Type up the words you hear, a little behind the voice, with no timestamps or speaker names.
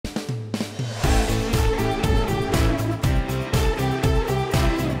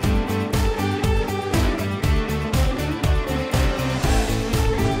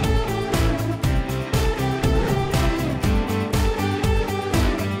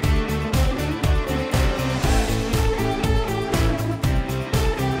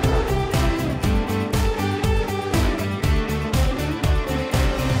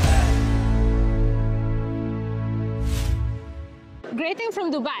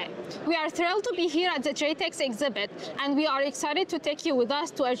from Dubai. We are thrilled to be here at the GITEX exhibit, and we are excited to take you with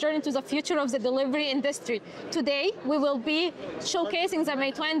us to a journey to the future of the delivery industry. Today, we will be showcasing the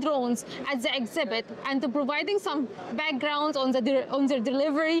Meituan drones at the exhibit and providing some background on the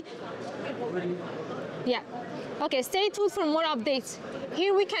delivery. Yeah. Okay, stay tuned for more updates.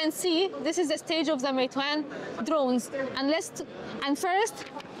 Here we can see this is the stage of the Meituan drones, and first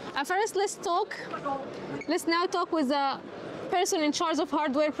let's now talk with the person in charge of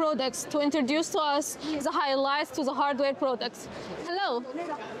hardware products to introduce to us the highlights to the hardware products. Hello.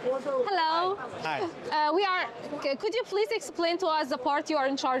 Hello. Hi. Could you please explain to us the part you are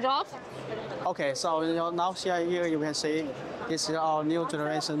in charge of? Okay, so now here you can see this is our new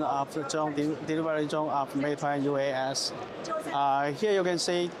generation of drone delivery drone of Meituan UAS. Here you can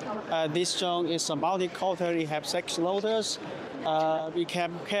see this drone is a multi-quarter. We have 6 loaders. We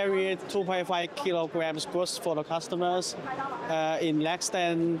can carry 2.5 kilograms goods for the customers in less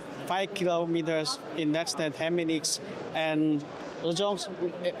than 5 kilometers in less than 10 minutes, and the drones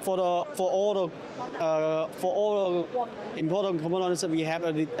for all the important components we have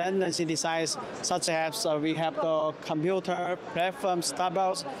a redundancy designs, such as we have the computer platforms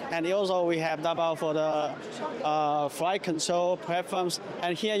doubles, and also we have double for the flight control platforms.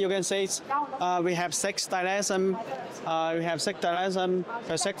 And here you can see we have 6 dimension. We have 6 dimension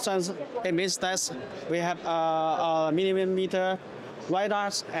per sections. It means that we have millimeter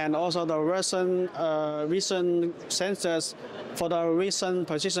radars and also the recent sensors for the recent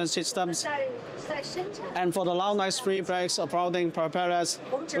position systems. And for the loud noise free brakes applauding propellers,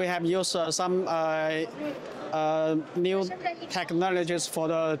 we have used some new technologies for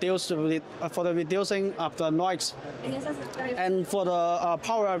the reducing of the noise. And for the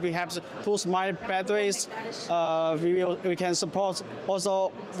power, we have 2 smart batteries. We can support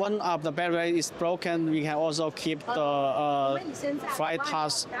also one of the battery is broken. We can also keep the flight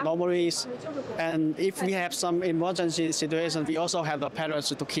tasks normally. And if we have some emergency situation, we also have the batteries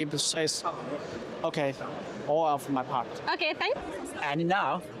to keep safe. Okay, all of my part. Okay, thanks. And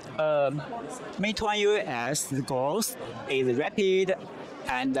now, Meituan UAS growth is rapid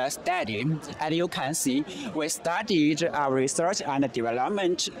and steady. As you can see, we started our research and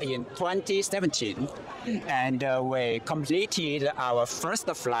development in 2017, and we completed our first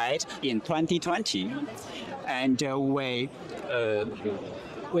flight in 2020, and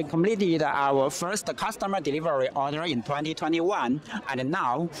we completed our first customer delivery order in 2021, and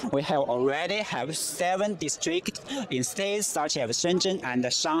now we already have 7 districts in states such as Shenzhen and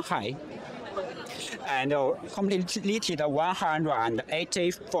Shanghai, and completed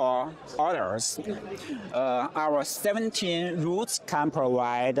 184 orders. Our 17 routes can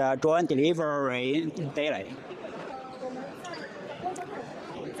provide drone delivery daily.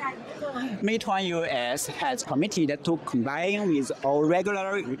 Meituan UAS has committed to complying with all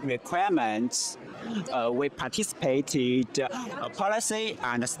regulatory requirements. We participated policy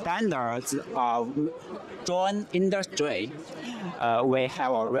and standards of drone industry. We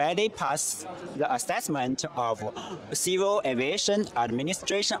have already passed the assessment of Civil Aviation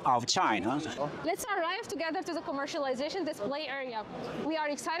Administration of China. Let's arrive together to the commercialization display area. We are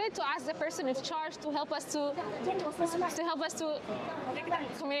excited to ask the person in charge to help us to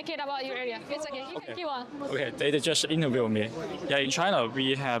communicate about your area. It's okay. Keep on. Okay, they just interviewed me. Yeah, in China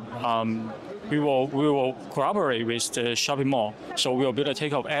we have we will collaborate with the shopping mall. So we will build a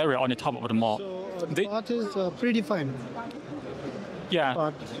takeoff area on the top of the mall. So the path is predefined.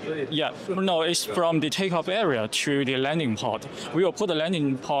 Yeah, yeah. No, it's from the takeoff area to the landing pod. We will put the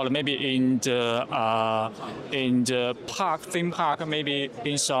landing pod maybe in the park, theme park, maybe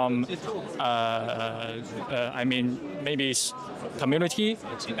in some, I mean, maybe community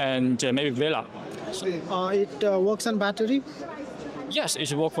and maybe villa. It works on battery? Yes,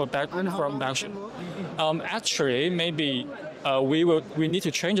 it works from battery. Actually, maybe we need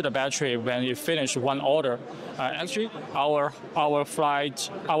to change the battery when you finish one order. Actually, our flight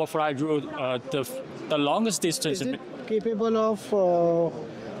route, the longest distance. Is it capable of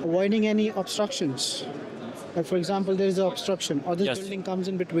avoiding any obstructions? Like for example, there is an obstruction, or this Yes. building comes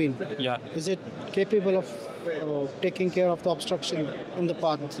in between. Yeah. Is it capable of taking care of the obstruction in the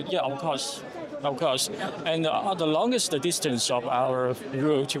path? Yeah, of course. Of course. And the longest distance of our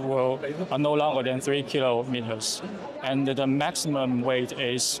route will no longer than 3 kilometers. And the maximum weight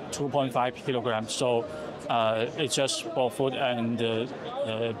is 2.5 kilograms. So it's just for food and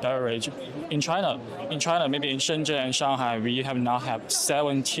beverage. In China, maybe in Shenzhen and Shanghai, we now have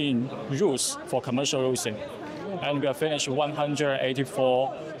 17 routes for commercial using. And we have finished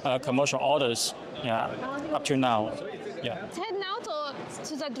 184 commercial orders, yeah, up to now. Yeah. Let's head now to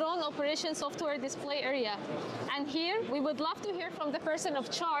to the drone operation software display area. And here, we would love to hear from the person of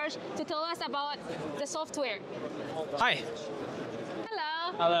charge to tell us about the software. Hi.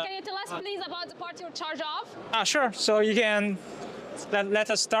 Hello. Hello. Can you tell us, please, about the part you're in charge of? Sure. So you can let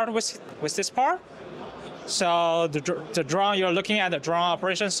us start with this part. So the drone, you're looking at the drone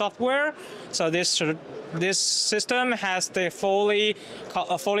operation software. So this system has the fully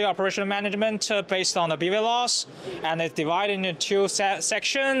operational management based on the BVLOS, and it's divided into two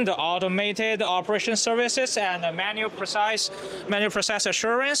sections: the automated operation services and the manual process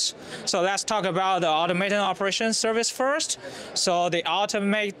assurance. So let's talk about the automated operation service first. So the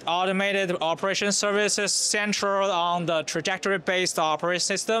automated operation service is centered on the trajectory-based operation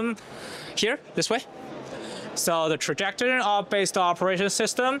system. Here, this way. So the trajectory-based operation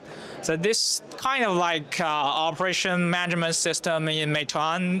system. So this kind of like operation management system in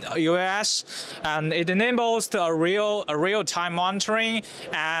Meituan UAS, and it enables the real-time monitoring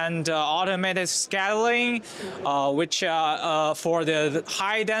and automated scheduling, which for the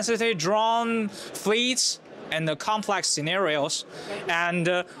high-density drone fleets and the complex scenarios.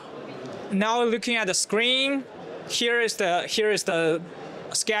 And now looking at the screen, here is the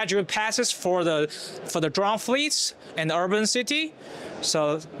scheduled passes for the drone fleets in the urban city.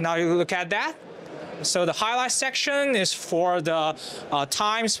 So now you look at that. So the highlight section is for the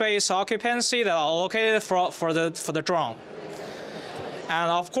time space occupancy that are allocated for the drone. And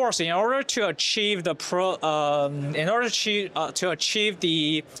of course, in order to achieve the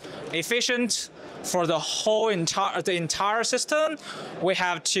efficient for the entire system, we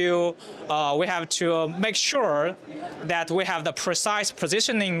have to make sure that we have the precise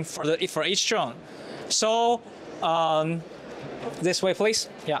positioning for each drone. So this way, please.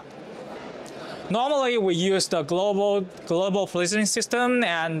 Yeah. Normally, we use the global positioning system,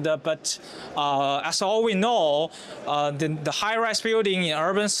 but as all we know, the high-rise building in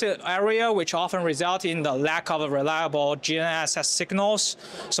urban area, which often result in the lack of reliable GNSS signals.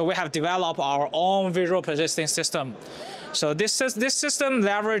 So we have developed our own visual positioning system. So this system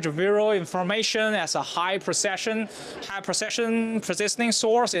leverages visual information as a high precision positioning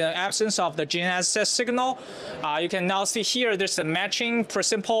source in the absence of the GNSS signal. You can now see here there's a matching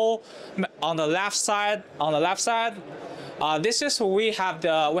principle on the left side. This is we have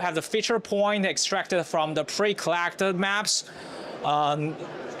the feature point extracted from the pre-collected maps.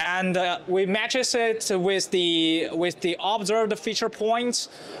 And we matches it with the observed feature points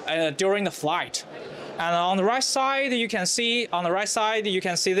during the flight. And on the right side, you can see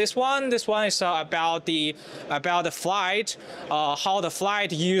this one. This one is about the flight, how the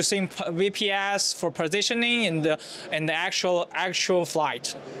flight using VPS for positioning in the actual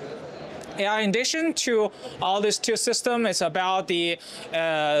flight. Yeah, in addition to all these two systems, it's about the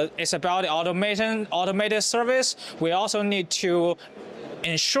automated service. We also need to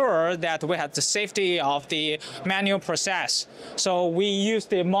ensure that we have the safety of the manual process. So we use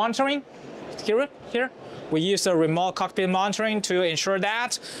the monitoring. Here, we use the remote cockpit monitoring to ensure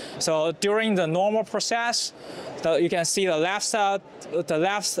that. So during the normal process, you can see the left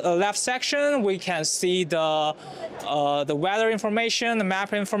section. We can see the weather information, the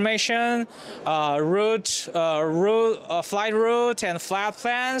map information, flight route, and flight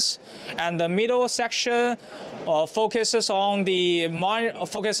plans. And the middle section focuses on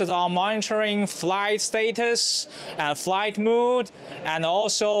monitoring flight status and flight mood, and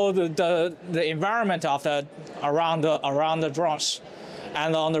also the environment of around the drones.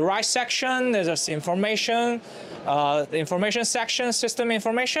 And on the right section, there's information, the information section, system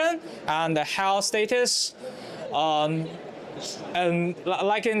information, and the health status. And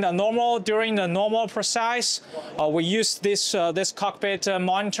like during the normal process, we use this cockpit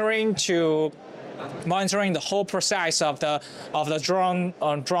monitoring to monitoring the whole process of the drone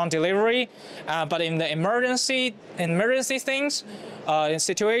delivery. But in the emergency things, in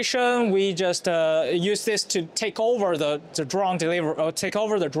situation, we just use this to take over the drone delivery, or take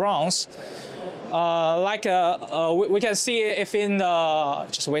over the drones. We can see if in the,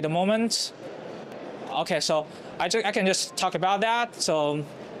 just wait a moment. Okay, so I can just talk about that. So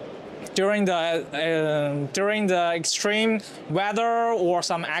during the extreme weather or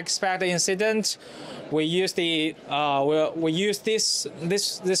some unexpected incident, we use these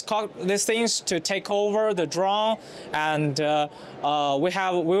things to take over the drone, and we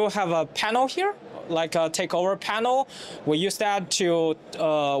will have a panel here, like a takeover panel. We use that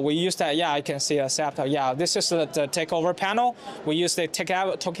yeah, I can see a SAP. Yeah, this is the takeover panel. We use the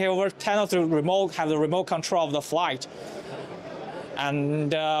takeover panel to have the remote control of the flight.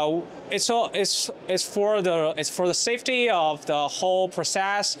 And it's for the safety of the whole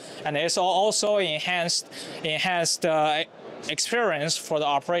process, and it's also enhanced experience for the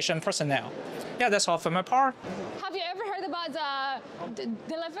operation personnel. Yeah, that's all for my part. Have you ever heard about the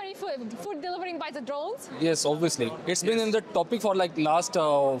delivery food delivering by the drones? Yes, obviously. It's been in the topic for like last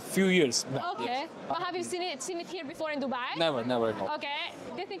few years. Okay, but have you seen it here before in Dubai? Never at all. Okay,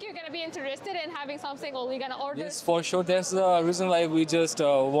 do you think you're gonna be interested in having something, or you're gonna order? Yes, for sure. That's the reason why we just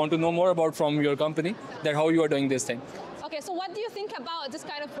want to know more about from your company, that how you are doing this thing. Okay, so what do you think about this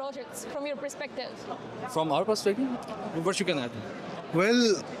kind of projects from your perspective? From our perspective, what you can add?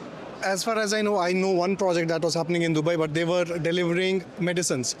 Well, as far as I know one project that was happening in Dubai, but they were delivering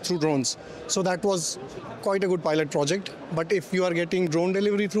medicines through drones. So that was quite a good pilot project. But if you are getting drone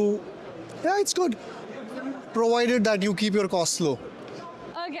delivery through, yeah, it's good. Provided that you keep your costs low.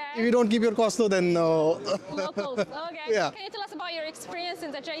 Okay. If you don't keep your costs low, then Locals. Okay. Yeah. Can you tell us about your experience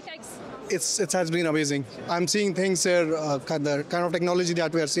in the GITEX? it has been amazing. I'm seeing things here, the kind of technology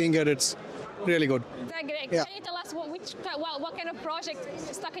that we are seeing here, it's really good. Great. Yeah. Can you tell us what kind of project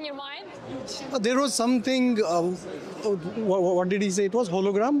stuck in your mind? There was something, what did he say? It was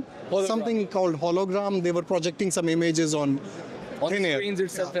hologram? Something called hologram. They were projecting some images on thin air. Screens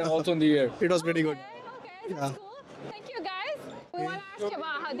itself and also in the air. It was pretty good. Okay, that's cool. Thank you, guys. We want to ask you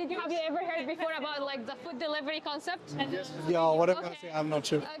about have you ever heard before about like the food delivery concept? Yeah, whatever I say, I'm not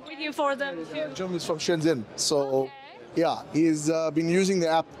sure. Waiting for them. Journalist from Shenzhen. So, Okay. yeah, he's been using the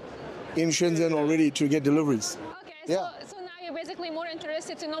app in Shenzhen already to get deliveries. Okay, Yeah. so now you're basically more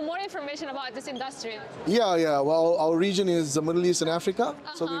interested to know more information about this industry. Yeah. Well, our region is the Middle East and Africa,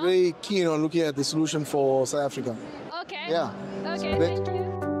 so we're very keen on looking at the solution for South Africa. Okay. Yeah. Okay, Great. thank you.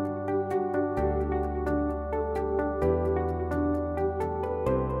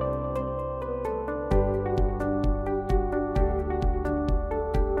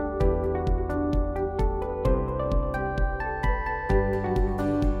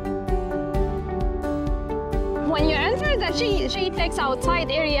 When you enter the GITEX outside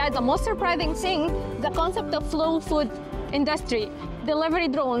area, the most surprising thing, the concept of flow food industry, delivery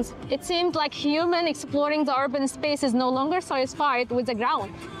drones. It seems like human exploring the urban space is no longer satisfied with the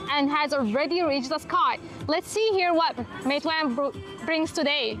ground and has already reached the sky. Let's see here what Meituan brings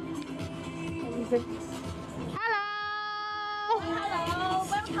today. Hello! Hello,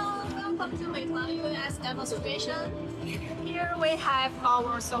 welcome to Meituan UAS demonstration. Here we have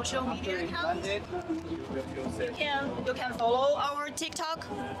our social media account. You can follow our TikTok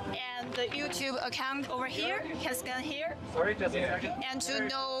and the YouTube account over here. You can scan here. And to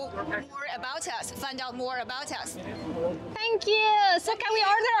know more about us, find out more about us. Thank you. So can we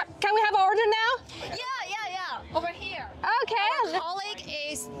order? Can we have an order now? Yeah. Over here. Okay. Our colleague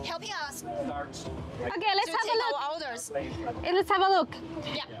is helping us Okay, let's to have take a look. our orders. Let's have a look.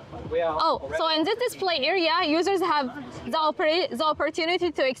 Yeah. Oh, so in this display area, users have the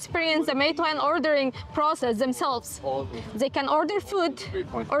opportunity to experience the Meituan ordering process themselves. They can order food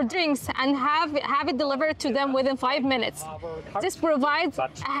or drinks and have it delivered to them within 5 minutes. This provides a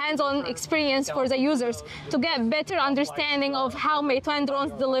hands-on experience for the users to get better understanding of how Meituan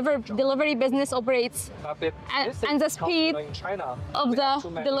drones delivery business operates and the speed of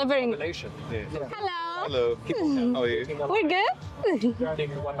the delivering. Hello. Hello. How are you? We're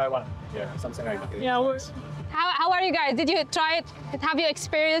good. One by one. Yeah, something like that. Yeah. How are you guys? Did you try it? Have you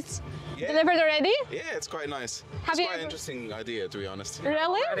experienced delivered already? Yeah, it's quite nice. Have it's you quite an ever- interesting idea, to be honest.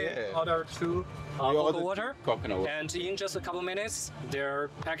 Really? Yeah. Order two We ordered local water, coconut water. and in just a couple minutes, their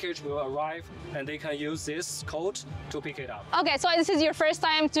package will arrive, and they can use this code to pick it up. Okay, so this is your first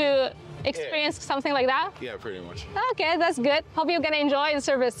time to experience something like that? Yeah, pretty much. Okay, that's good. Hope you're gonna enjoy the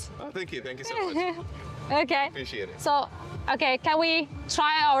service. Oh, thank you so much. Okay. Appreciate it. So, okay, can we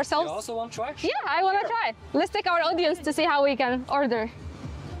try You ourselves? also want to try? Yeah, I wanna try. Let's take our audience to see how we can order.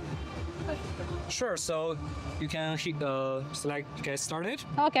 Sure. So you can select get started.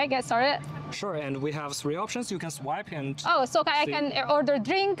 Okay, get started. Sure. And we have 3 options. You can swipe and Oh, so I can order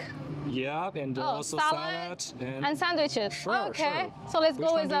drink yeah, and also salad and sandwiches. Sure, okay, sure. so let's Which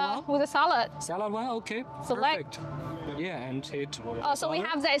go one with do you a want? salad. salad one. Okay. Select. Perfect. Yeah, and hit. Oh, so we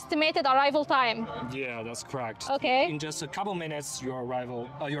have the estimated arrival time. Yeah, that's correct. Okay. In just a couple minutes, your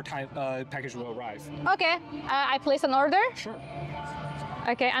package will arrive. Okay, I place an order. Sure.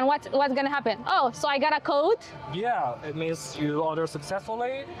 Okay, and what's gonna happen? Oh, so I got a code. Yeah, it means you order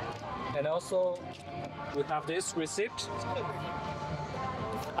successfully, and also we have this receipt.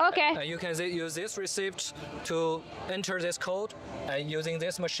 Okay. And you can use this receipt to enter this code, and using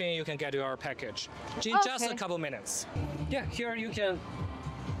this machine, you can get your package in just a Okay. couple minutes. Yeah, here you can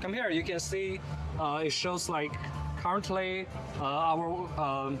come here. You can see it shows like currently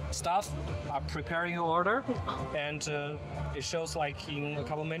our staff are preparing your order, and it shows like in a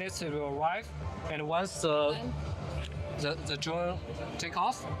couple minutes it will arrive. And once the drone take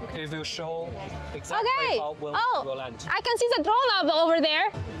off, it will show exactly how well it will land. I can see the drone over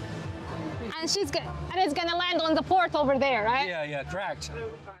there, and it's gonna land on the port over there, right? Yeah, correct.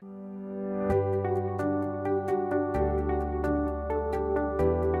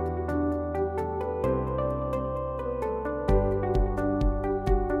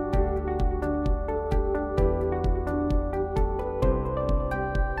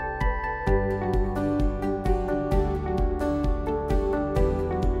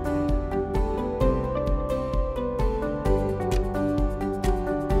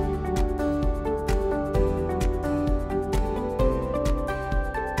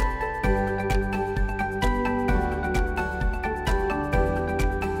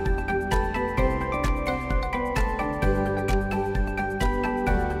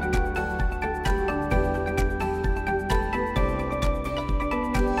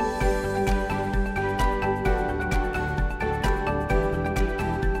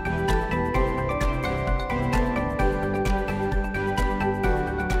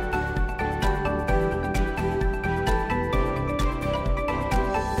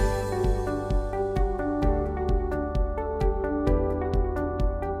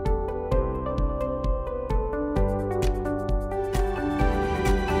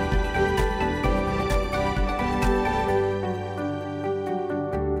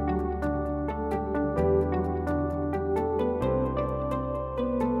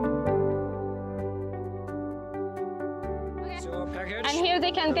 And here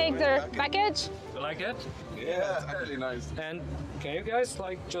they can take their package. You like it? Yeah, it's actually nice. And can you guys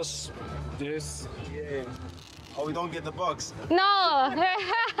like just this? Yeah. Oh, we don't get the box. No,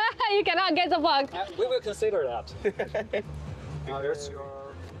 you cannot get the box. We will consider that. Here's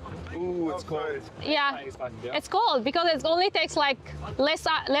your. Ooh, it's cold. Yeah, it's cold because it only takes like less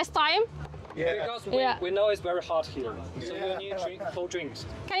time. Yeah. Because we know it's very hot here, so you need cold drinks.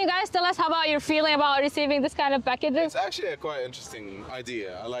 Can you guys tell us how about your feeling about receiving this kind of packages? It's actually a quite interesting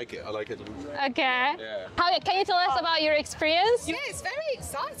idea. I like it. Okay. Yeah. Can you tell us about your experience? Yeah, it's very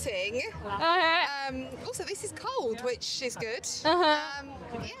exciting. Also, this is cold, which is good.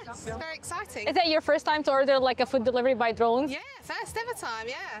 Yeah, it's very exciting. Is that your first time to order like a food delivery by drones? Yeah, first ever time,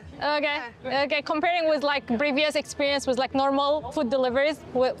 yeah. Okay. Yeah. Okay. Comparing with like previous experience with like normal food deliveries,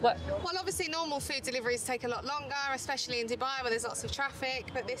 what? Well, obviously normal food deliveries take a lot longer, especially in Dubai where there's lots of traffic.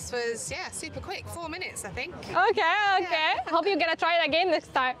 But this was, yeah, super quick, 4 minutes, I think. Okay. Okay. Hope you gonna try it again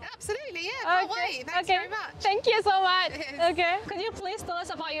next time. Absolutely, yeah. Can't wait. Thanks very much. Thank you so much. Okay. Could you please tell us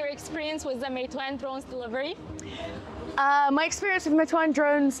about your experience with the Meituan drones delivery? My experience with Meituan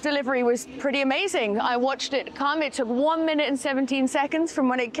drones delivery was pretty amazing. I watched it come. It took 1 minute and 17 seconds from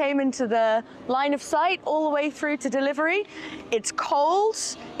when it came into the line of sight all the way through to delivery. It's cold.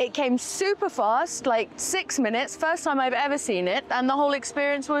 It came super fast, like 6 minutes. First time I've ever seen it, and the whole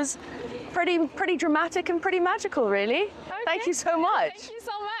experience was pretty dramatic and pretty magical, really. Okay. Thank you so much. Thank you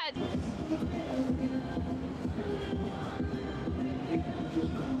so much.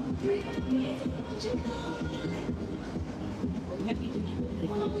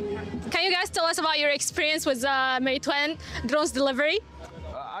 Can you guys tell us about your experience with Meituan drones delivery?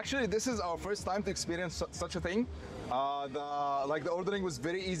 Actually, this is our first time to experience such a thing. The ordering was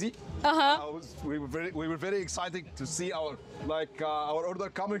very easy. We were very excited to see our order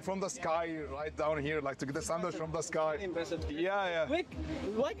coming from the sky right down here, like to get the sandwich from the sky. Yeah. Quick,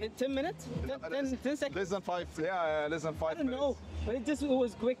 like 10 minutes, 10 seconds. Less than 5. Yeah, less than 5 minutes. No, it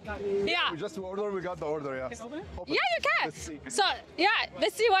was quick. Yeah. We just ordered. We got the order. Yeah. Can I open it? Yeah, you can. Let's see. So yeah,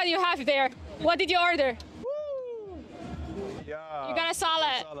 let's see what you have there. What did you order? Yeah. You got a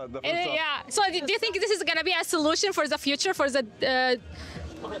salad. Yeah. So do you think this is gonna be a solution for the future, a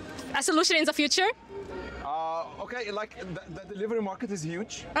solution in the future? Okay, like the delivery market is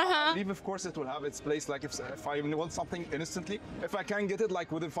huge. I believe, of course, it will have its place. Like if I want something instantly, if I can get it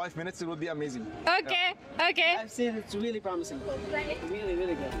like within 5 minutes, it would be amazing. Okay. Yeah. Okay. I've seen it's really promising. Really,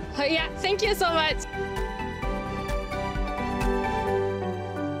 really good. Yeah. Thank you so much.